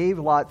 Abraham gave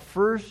Lot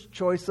first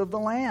choice of the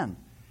land.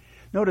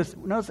 Notice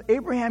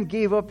Abraham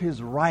gave up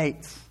his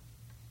rights,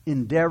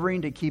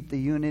 endeavoring to keep the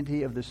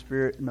unity of the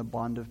Spirit in the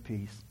bond of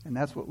peace. And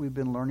that's what we've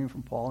been learning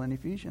from Paul in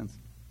Ephesians.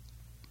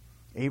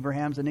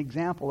 Abraham's an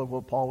example of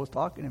what Paul was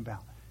talking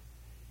about.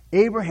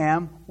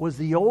 Abraham was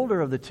the older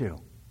of the two.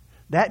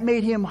 That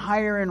made him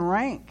higher in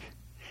rank.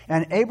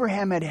 And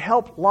Abraham had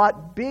helped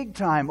Lot big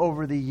time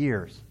over the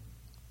years.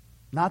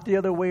 Not the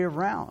other way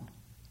around.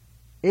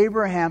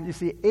 Abraham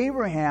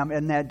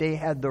in that day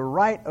had the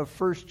right of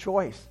first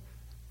choice.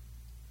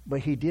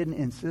 But he didn't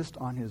insist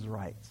on his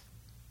rights.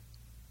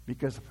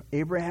 Because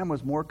Abraham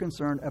was more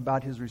concerned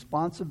about his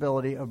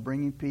responsibility of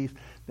bringing peace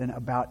than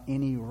about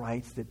any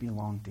rights that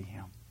belonged to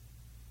him.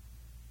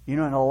 And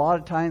a lot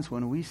of times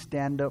when we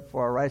stand up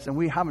for our rights, and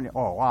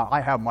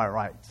I have my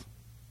rights.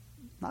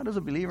 Not as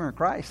a believer in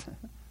Christ.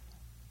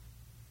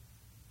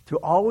 To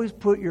always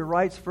put your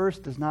rights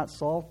first does not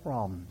solve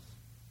problems.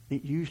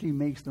 It usually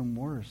makes them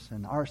worse,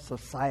 and our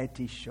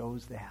society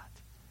shows that.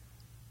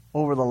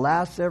 Over the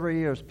last several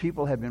years,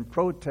 people have been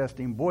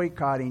protesting,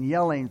 boycotting,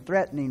 yelling,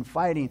 threatening,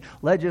 fighting,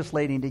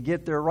 legislating to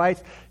get their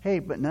rights. Hey,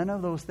 but none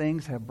of those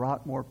things have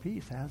brought more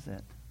peace, has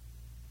it?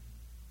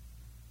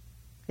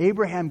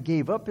 Abraham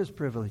gave up his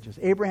privileges.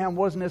 Abraham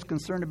wasn't as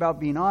concerned about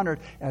being honored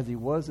as he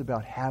was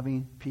about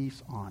having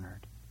peace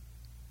honored.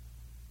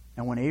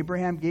 And when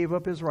Abraham gave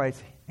up his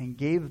rights and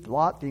gave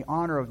Lot the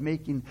honor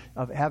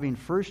of having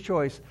first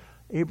choice,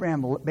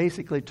 Abraham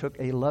basically took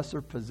a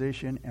lesser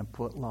position and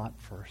put Lot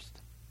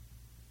first.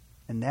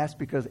 And that's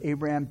because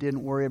Abraham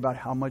didn't worry about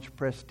how much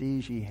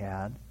prestige he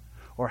had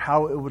or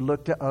how it would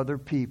look to other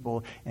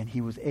people, and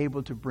he was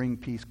able to bring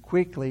peace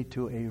quickly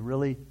to a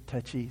really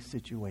touchy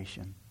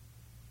situation.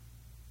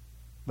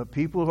 But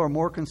people who are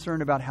more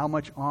concerned about how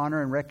much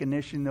honor and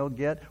recognition they'll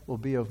get will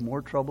be of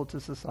more trouble to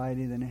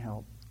society than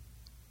help.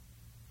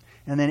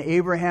 And then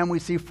Abraham, we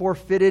see,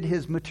 forfeited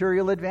his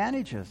material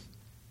advantages.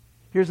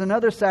 Here's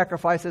another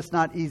sacrifice that's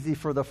not easy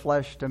for the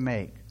flesh to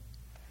make.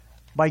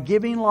 By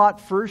giving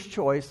Lot first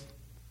choice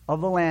of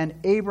the land,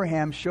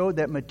 Abraham showed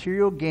that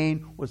material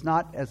gain was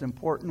not as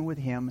important with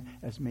him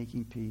as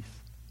making peace.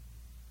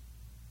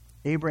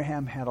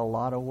 Abraham had a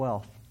lot of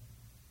wealth,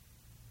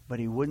 but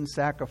he wouldn't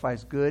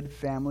sacrifice good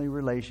family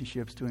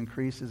relationships to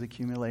increase his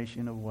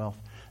accumulation of wealth.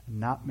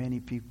 Not many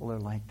people are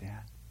like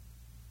that.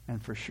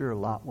 And for sure,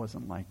 Lot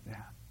wasn't like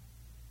that.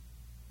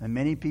 And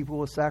many people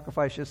will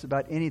sacrifice just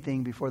about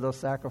anything before they'll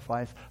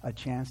sacrifice a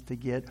chance to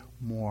get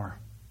more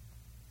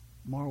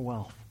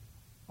wealth,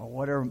 or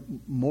whatever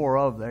more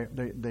of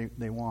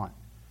they want.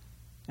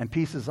 And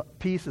peace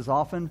is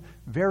often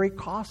very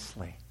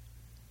costly.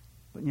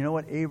 But you know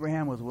what?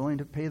 Abraham was willing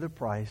to pay the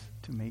price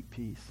to make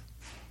peace.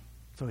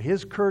 So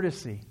his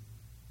courtesy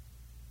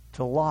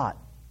to Lot,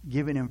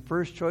 giving him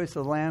first choice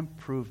of the land,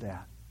 proved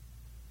that.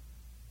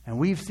 And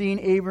we've seen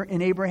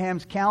in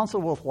Abraham's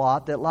counsel with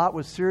Lot that Lot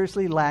was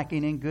seriously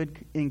lacking in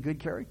good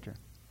character.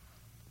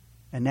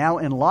 And now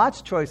in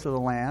Lot's choice of the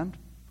land,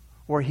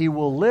 where he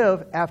will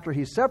live after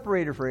he's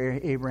separated from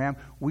Abraham,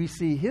 we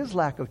see his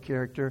lack of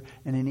character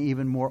in an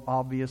even more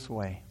obvious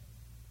way.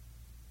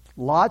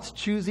 Lot's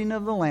choosing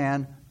of the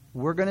land,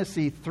 we're going to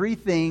see three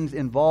things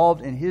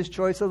involved in his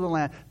choice of the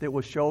land that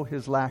will show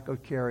his lack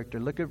of character.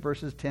 Look at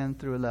verses 10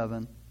 through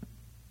 11.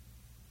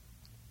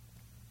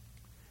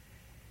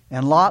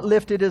 And Lot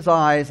lifted his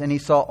eyes, and he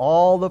saw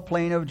all the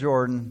plain of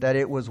Jordan, that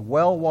it was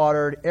well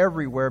watered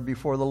everywhere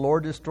before the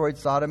Lord destroyed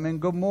Sodom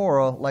and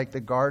Gomorrah, like the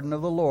garden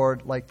of the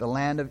Lord, like the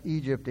land of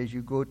Egypt as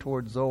you go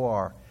toward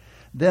Zoar.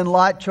 Then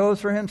Lot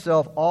chose for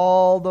himself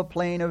all the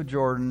plain of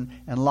Jordan,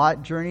 and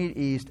Lot journeyed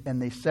east,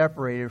 and they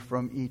separated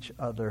from each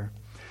other.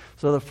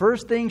 So the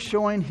first thing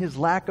showing his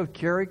lack of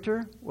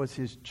character was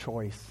his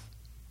choice,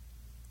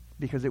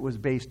 because it was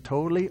based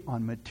totally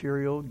on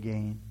material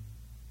gain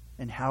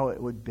and how it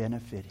would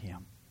benefit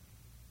him.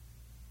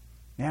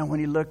 And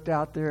when he looked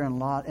out there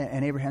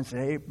and Abraham said,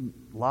 "Hey,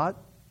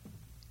 Lot,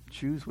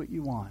 choose what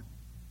you want."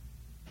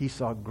 He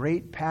saw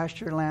great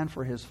pasture land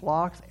for his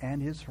flocks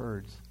and his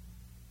herds.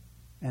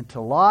 And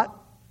to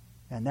Lot,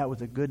 and that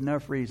was a good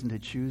enough reason to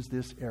choose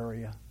this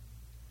area.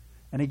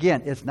 And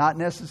again, it's not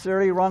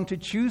necessarily wrong to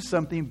choose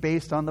something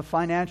based on the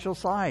financial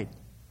side.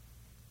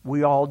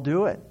 We all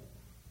do it.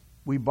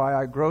 We buy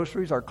our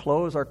groceries, our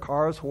clothes, our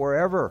cars,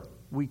 wherever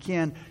we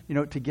can,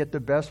 to get the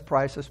best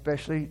price,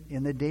 especially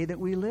in the day that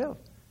we live.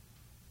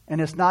 And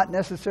it's not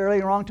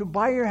necessarily wrong to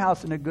buy your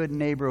house in a good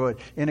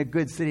neighborhood, in a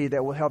good city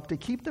that will help to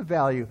keep the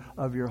value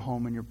of your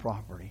home and your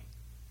property.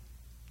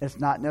 It's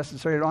not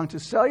necessarily wrong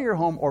to sell your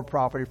home or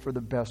property for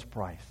the best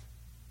price.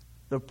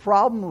 The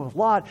problem with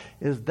Lot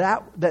is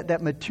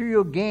that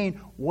material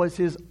gain was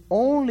his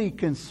only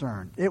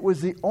concern. It was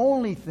the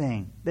only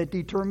thing that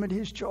determined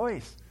his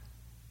choice.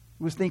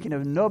 He was thinking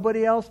of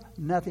nobody else,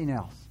 nothing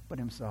else but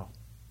himself.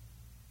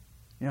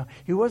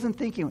 He wasn't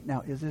thinking, now,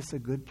 is this a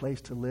good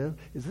place to live?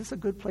 Is this a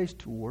good place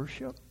to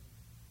worship?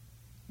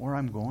 where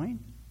I'm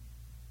going?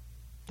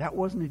 That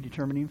wasn't a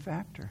determining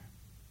factor.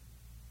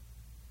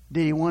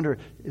 Did he wonder,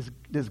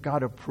 does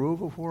God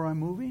approve of where I'm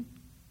moving?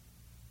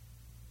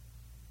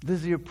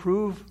 Does he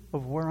approve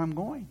of where I'm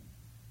going?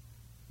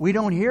 We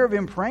don't hear of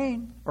him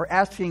praying or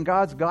asking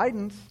God's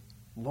guidance.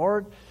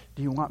 Lord,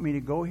 do you want me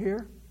to go here?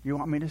 Do you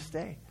want me to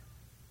stay?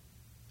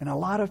 And a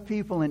lot of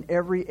people in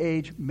every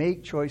age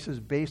make choices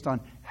based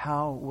on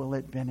how will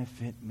it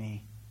benefit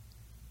me,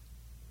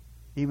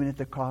 even at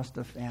the cost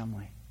of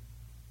family,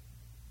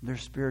 their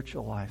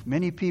spiritual life.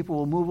 Many people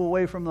will move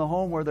away from the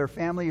home where their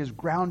family is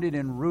grounded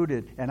and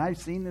rooted. And I've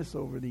seen this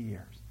over the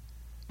years.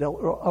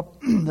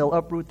 They'll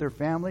uproot their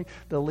family.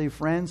 They'll leave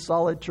friends,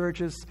 solid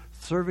churches,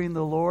 serving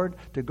the Lord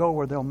to go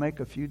where they'll make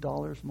a few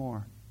dollars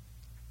more.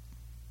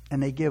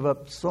 And they give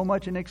up so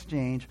much in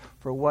exchange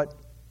for what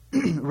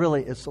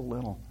really is so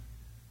little.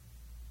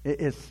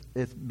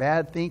 It's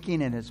bad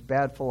thinking and it's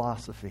bad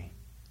philosophy.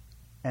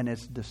 And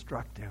it's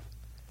destructive.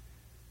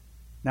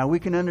 Now we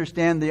can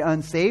understand the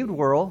unsaved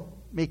world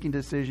making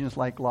decisions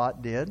like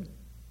Lot did.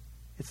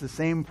 It's the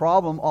same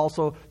problem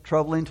also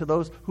troubling to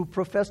those who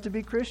profess to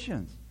be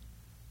Christians.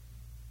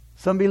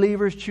 Some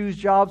believers choose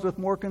jobs with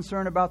more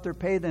concern about their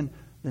pay than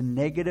the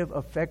negative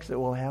effects it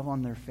will have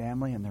on their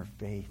family and their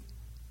faith.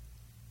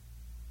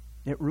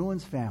 It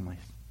ruins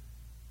families.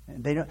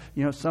 And they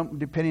don't, some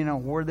depending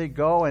on where they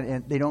go,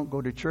 and they don't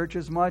go to church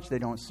as much, they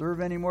don't serve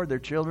anymore, their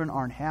children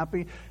aren't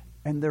happy,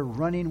 and they're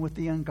running with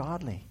the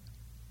ungodly.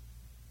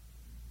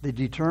 The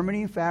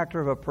determining factor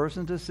of a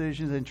person's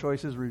decisions and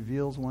choices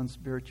reveals one's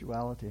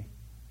spirituality.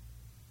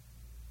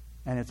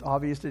 And it's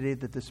obvious today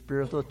that the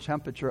spiritual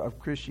temperature of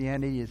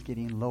Christianity is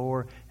getting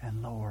lower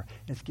and lower.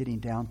 It's getting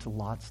down to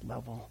Lot's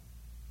level.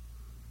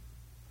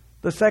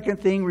 The second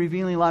thing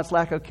revealing Lot's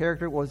lack of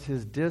character was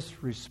his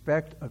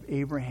disrespect of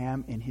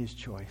Abraham in his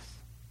choice.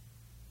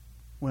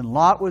 When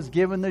Lot was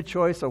given the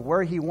choice of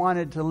where he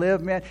wanted to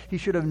live, man, he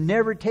should have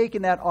never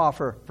taken that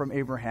offer from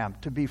Abraham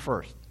to be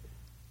first.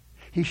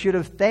 He should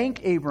have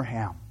thanked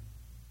Abraham.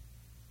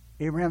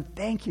 Abraham,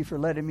 thank you for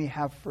letting me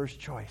have first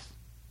choice.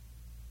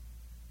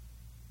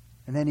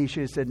 And then he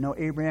should have said, no,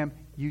 Abraham,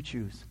 you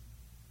choose.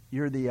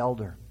 You're the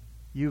elder.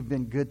 You've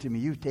been good to me.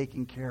 You've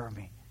taken care of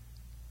me.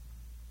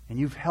 And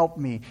you've helped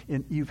me.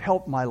 You've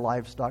helped my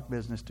livestock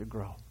business to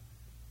grow.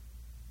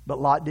 But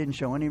Lot didn't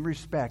show any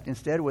respect.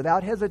 Instead,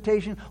 without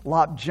hesitation,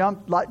 Lot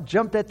jumped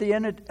at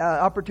the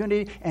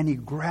opportunity and he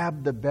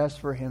grabbed the best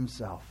for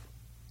himself.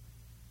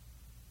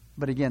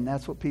 But again,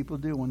 that's what people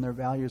do when their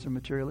values are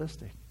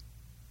materialistic.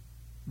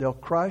 They'll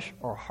crush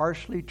or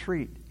harshly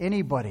treat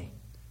anybody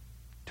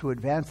to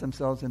advance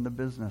themselves in the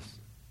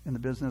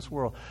business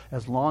world,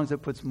 as long as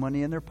it puts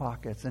money in their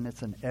pockets, and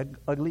it's an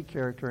ugly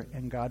character,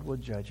 and God will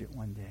judge it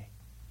one day.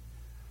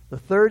 The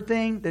third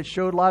thing that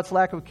showed Lot's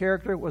lack of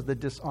character was the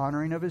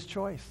dishonoring of his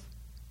choice.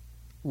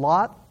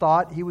 Lot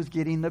thought he was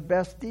getting the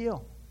best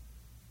deal.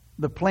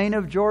 The plain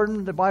of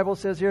Jordan, the Bible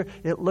says here,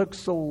 it looked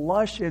so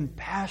lush in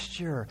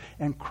pasture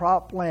and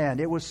cropland.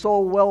 It was so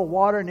well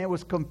watered, and it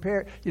was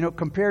compared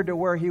to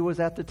where he was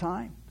at the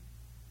time.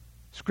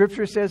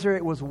 Scripture says here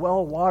it was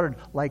well watered,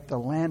 like the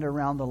land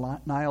around the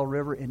Nile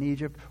River in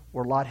Egypt,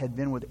 where Lot had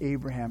been with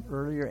Abraham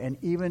earlier, and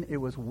even it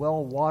was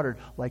well watered,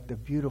 like the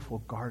beautiful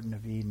Garden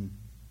of Eden.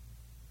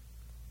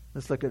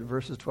 Let's look at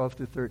verses 12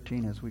 through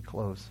 13 as we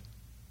close.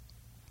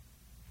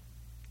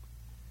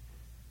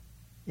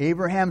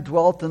 Abraham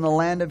dwelt in the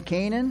land of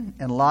Canaan,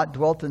 and Lot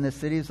dwelt in the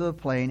cities of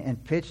the plain,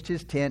 and pitched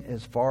his tent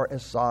as far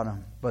as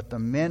Sodom. But the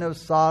men of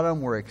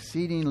Sodom were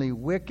exceedingly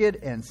wicked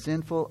and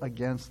sinful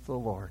against the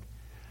Lord.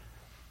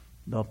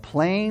 The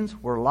plains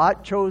where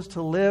Lot chose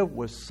to live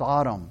was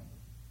Sodom.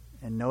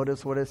 And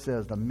notice what it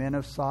says. The men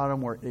of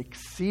Sodom were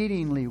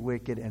exceedingly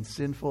wicked and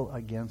sinful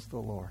against the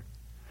Lord.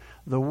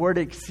 The word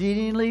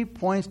exceedingly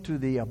points to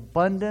the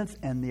abundance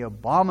and the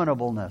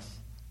abominableness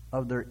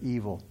of their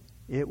evil.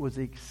 It was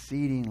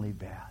exceedingly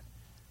bad.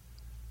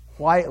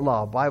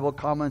 Whitelaw, Bible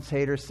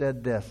commentator,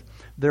 said this: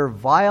 their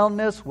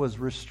vileness was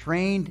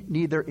restrained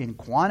neither in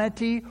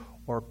quantity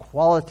or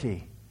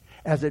quality.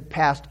 As it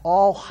passed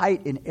all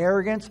height in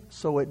arrogance,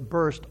 so it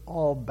burst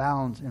all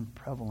bounds in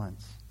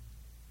prevalence.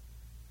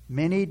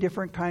 Many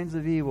different kinds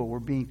of evil were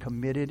being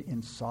committed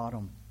in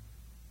Sodom.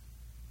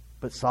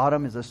 But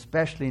Sodom is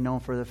especially known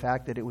for the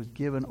fact that it was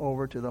given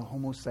over to the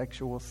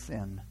homosexual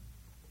sin.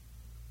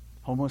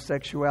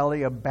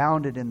 Homosexuality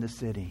abounded in the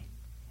city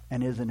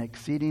and is an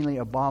exceedingly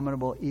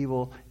abominable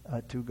evil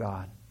to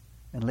God.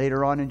 And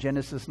later on in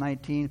Genesis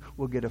 19,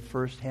 we'll get a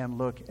first-hand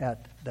look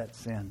at that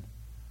sin.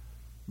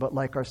 But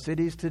like our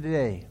cities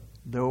today,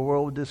 the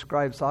world would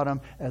describe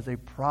Sodom as a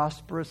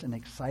prosperous and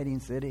exciting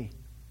city.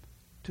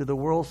 To the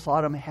world,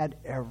 Sodom had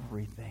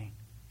everything.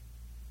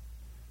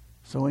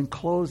 So in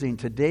closing, in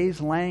today's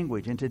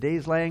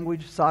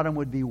language, Sodom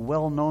would be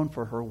well known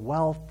for her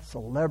wealth,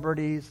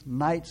 celebrities,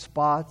 night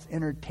spots,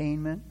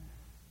 entertainment.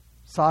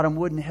 Sodom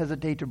wouldn't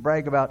hesitate to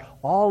brag about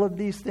all of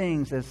these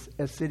things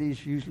as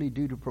cities usually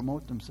do to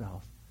promote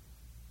themselves.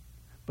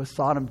 But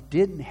Sodom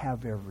didn't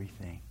have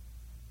everything.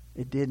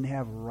 It didn't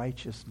have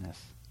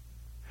righteousness.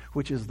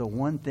 which is the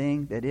one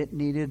thing that it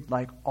needed,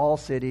 like all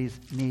cities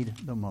need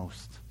the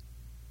most.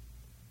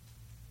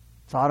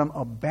 Sodom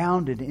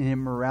abounded in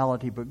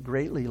immorality, but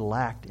greatly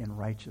lacked in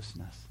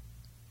righteousness.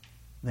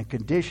 The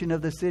condition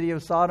of the city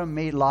of Sodom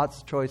made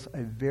Lot's choice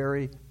a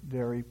very,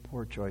 very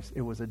poor choice.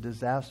 It was a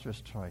disastrous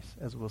choice,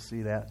 as we'll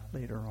see that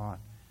later on.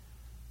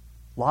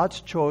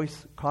 Lot's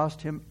choice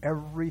cost him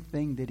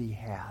everything that he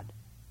had.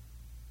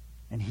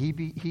 And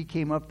he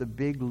came up the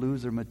big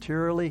loser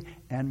materially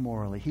and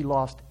morally. He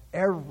lost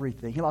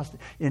everything. He lost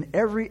in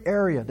every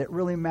area that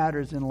really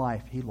matters in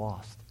life. He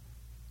lost.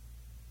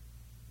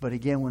 But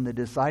again, when the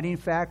deciding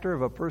factor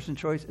of a person's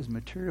choice is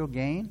material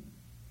gain,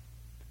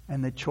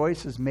 and the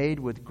choice is made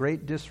with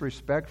great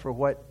disrespect for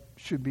what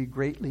should be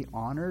greatly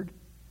honored,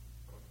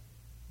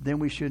 then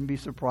we shouldn't be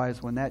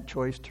surprised when that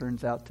choice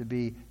turns out to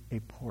be a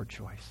poor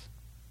choice.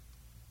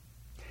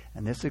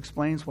 And this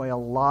explains why a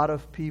lot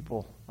of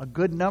people, a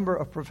good number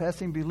of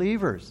professing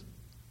believers,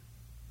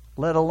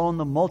 let alone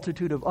the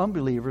multitude of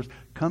unbelievers,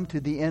 come to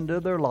the end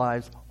of their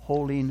lives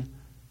holding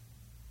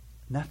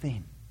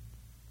nothing.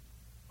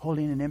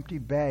 Holding an empty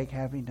bag,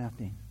 having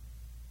nothing.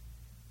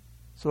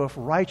 So if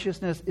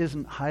righteousness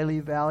isn't highly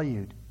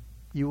valued,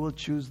 you will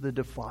choose the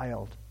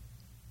defiled.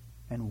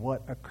 And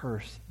what a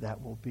curse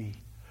that will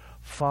be.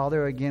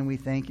 Father, again, we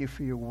thank you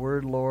for your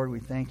word, Lord. We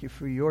thank you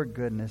for your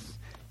goodness,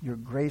 your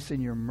grace,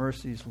 and your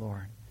mercies,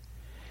 Lord.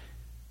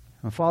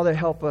 And Father,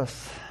 help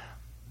us,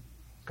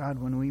 God,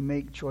 when we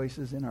make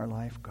choices in our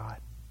life, God,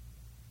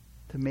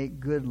 to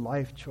make good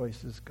life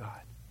choices,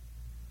 God.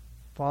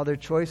 Father,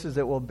 choices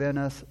that will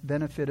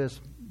benefit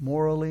us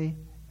morally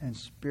and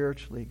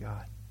spiritually,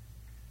 God.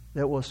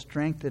 That will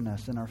strengthen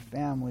us in our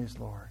families,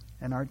 Lord,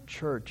 and our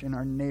church, in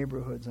our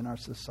neighborhoods, and our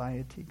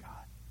society,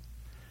 God.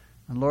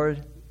 And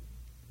Lord,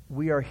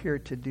 we are here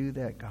to do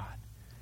that, God.